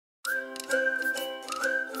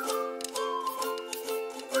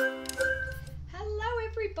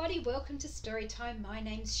welcome to Storytime. My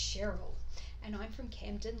name's Cheryl and I'm from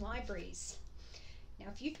Camden Libraries. Now,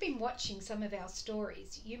 if you've been watching some of our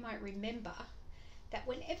stories, you might remember that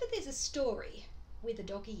whenever there's a story with a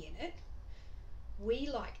doggy in it, we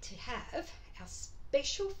like to have our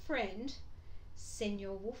special friend,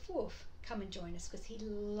 Senor Woof Woof, come and join us because he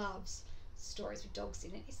loves stories with dogs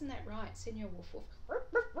in it. Isn't that right, Senor Woof Woof?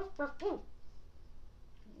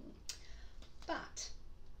 But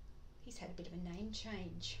he's had a bit of a name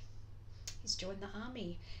change. He's joined the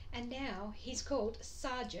army and now he's called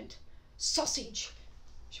Sergeant Sausage.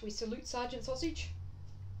 Shall we salute Sergeant Sausage?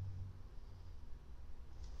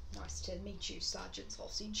 Nice to meet you, Sergeant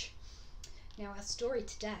Sausage. Now, our story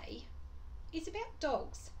today is about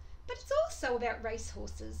dogs, but it's also about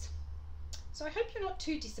racehorses. So I hope you're not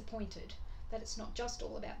too disappointed that it's not just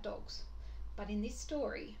all about dogs. But in this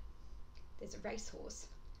story, there's a racehorse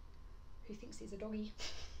who thinks he's a doggy.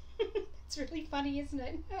 It's really funny, isn't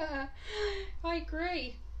it? I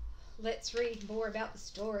agree. Let's read more about the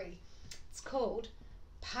story. It's called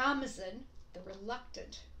Parmesan, the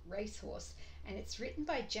Reluctant Racehorse, and it's written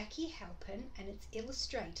by Jacqui Halpin and it's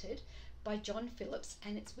illustrated by John Phillips,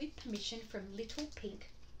 and it's with permission from Little Pink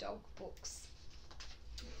Dog Books.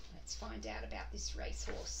 Let's find out about this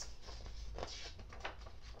racehorse.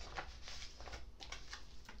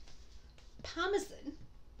 Parmesan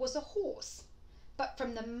was a horse, but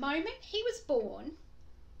from the moment he was born,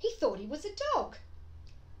 he thought he was a dog.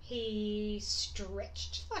 He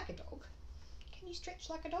stretched like a dog. Can you stretch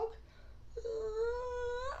like a dog?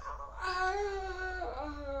 I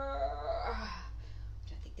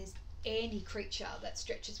don't think there's any creature that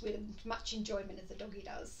stretches with as much enjoyment as a doggy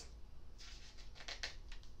does.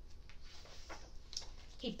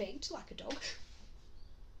 He begged like a dog.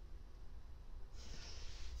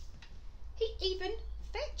 He even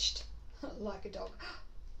fetched like a dog.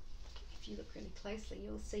 If you look really closely,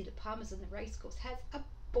 you'll see that Parmesan the racehorse has a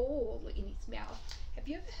ball in his mouth. Have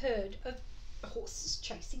you ever heard of horses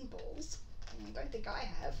chasing balls? I don't think I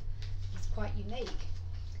have. It's quite unique.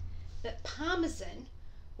 But Parmesan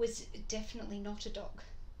was definitely not a dog.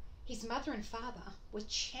 His mother and father were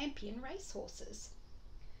champion racehorses.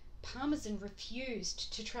 Parmesan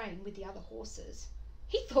refused to train with the other horses.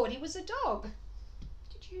 He thought he was a dog.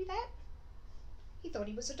 Did you hear that? He thought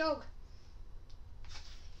he was a dog.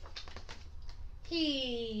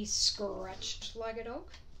 He scratched like a dog.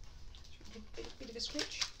 Bit of a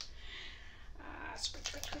scratch. Scratch,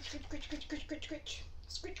 scratch, scratch, scratch, scratch, scratch, scratch, scratch.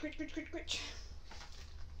 Scratch, scratch, scratch, scratch, scratch.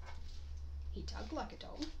 He dug like a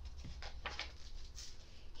dog.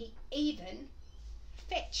 He even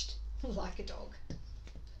fetched like a dog. I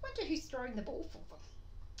wonder who's throwing the ball for them.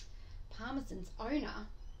 Parmesan's owner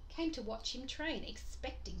came to watch him train,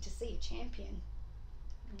 expecting to see a champion.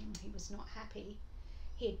 He was not happy.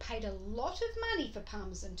 He had paid a lot of money for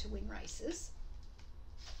Parmesan to win races.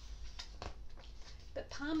 But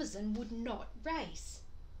Parmesan would not race.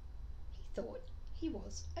 He thought he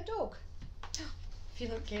was a dog. If you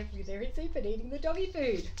look carefully there, he's even eating the doggy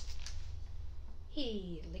food.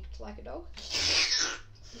 He licked like a dog.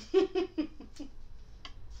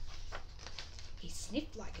 He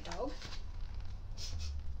sniffed like a dog.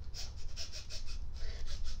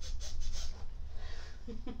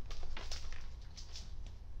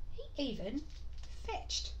 He even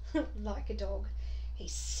fetched like a dog. He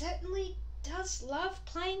certainly does love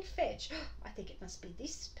playing fetch. I think it must be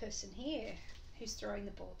this person here who's throwing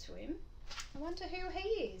the ball to him. I wonder who he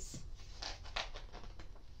is.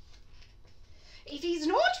 If he's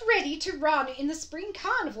not ready to run in the Spring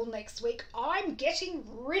Carnival next week, I'm getting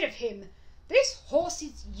rid of him. This horse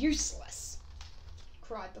is useless,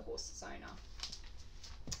 cried the horse's owner.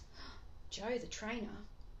 Joe, the trainer,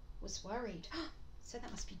 was worried. So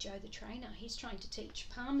that must be Joe, the trainer. He's trying to teach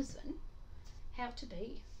Parmesan how to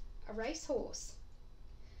be a racehorse.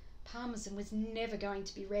 Parmesan was never going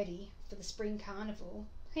to be ready for the Spring Carnival.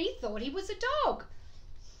 He thought he was a dog.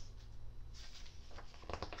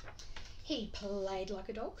 He played like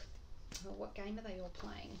a dog. Oh, what game are they all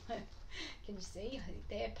playing? Can you see?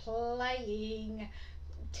 They're playing,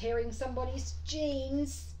 tearing somebody's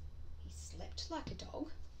jeans. He slept like a dog.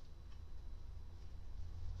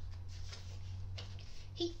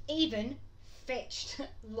 He even fetched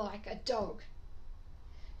like a dog.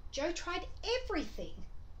 Joe tried everything,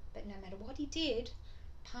 but no matter what he did,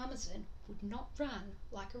 Parmesan would not run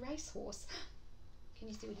like a racehorse. Can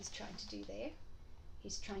you see what he's trying to do there?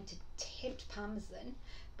 He's trying to tempt Parmesan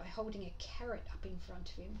by holding a carrot up in front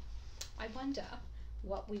of him. I wonder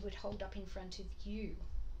what we would hold up in front of you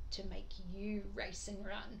to make you race and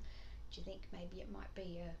run. Do you think maybe it might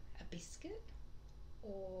be a biscuit,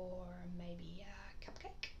 or maybe a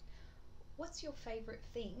cupcake, what's your favourite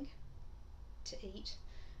thing to eat?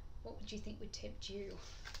 What would you think would tempt you?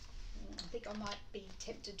 I think I might be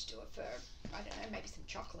tempted to do it for, I don't know, maybe some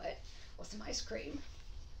chocolate or some ice cream.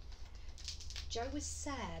 Joe was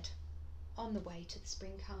sad on the way to the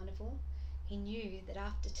Spring Carnival. He knew that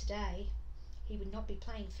after today he would not be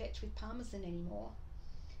playing fetch with Parmesan anymore.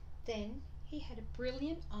 Then he had a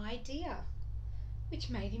brilliant idea, which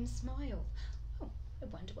made him smile. Oh, I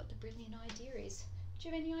wonder what the brilliant idea is. Do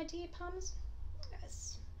you have any idea, Parmesan?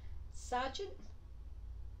 Yes. Sergeant?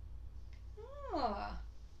 Ah.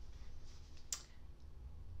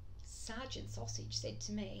 Sergeant Sausage said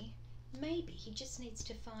to me, maybe he just needs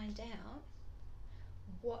to find out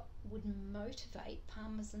what would motivate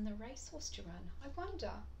Parmesan the racehorse to run. I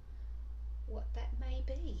wonder what that may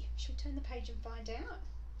be. Shall we turn the page and find out?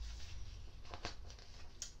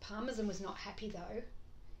 Parmesan was not happy though.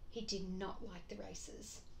 He did not like the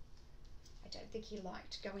races. I don't think he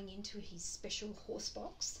liked going into his special horse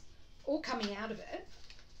box or coming out of it.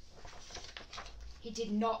 He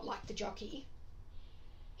did not like the jockey.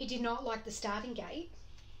 He did not like the starting gate.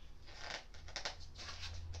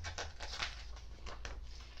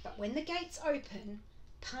 But when the gates open,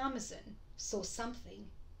 Parmesan saw something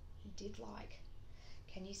he did like.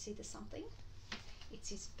 Can you see the something? It's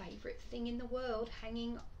his favourite thing in the world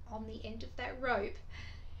hanging on the end of that rope.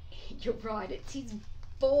 You're right, it's his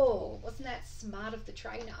ball. Wasn't that smart of the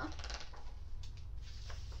trainer?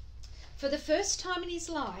 For the first time in his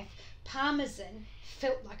life, Parmesan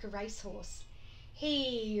felt like a racehorse.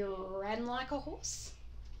 He ran like a horse.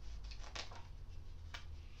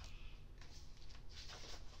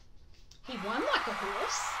 He won like a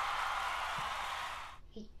horse.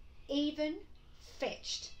 He even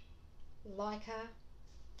fetched like a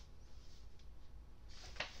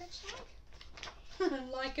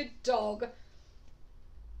like a dog.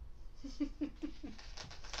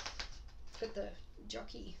 But the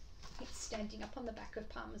jockey is standing up on the back of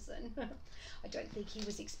Parmesan. I don't think he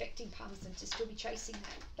was expecting Parmesan to still be chasing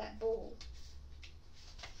that ball.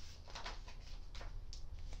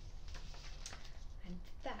 And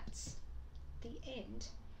that's the end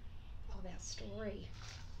of our story.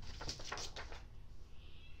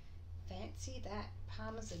 Fancy that,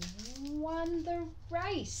 Parmesan won the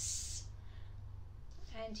race.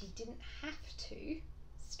 And he didn't have to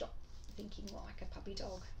stop thinking like a puppy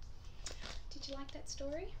dog. Did you like that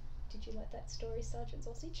story? Did you like that story, Sergeant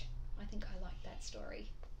Sausage? I think I like that story.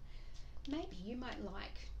 Maybe you might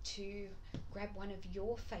like to grab one of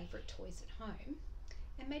your favourite toys at home,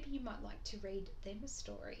 and maybe you might like to read them a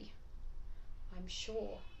story. I'm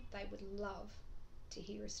sure they would love to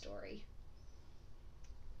hear a story.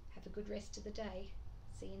 Have a good rest of the day.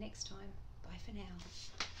 See you next time. Bye for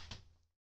now.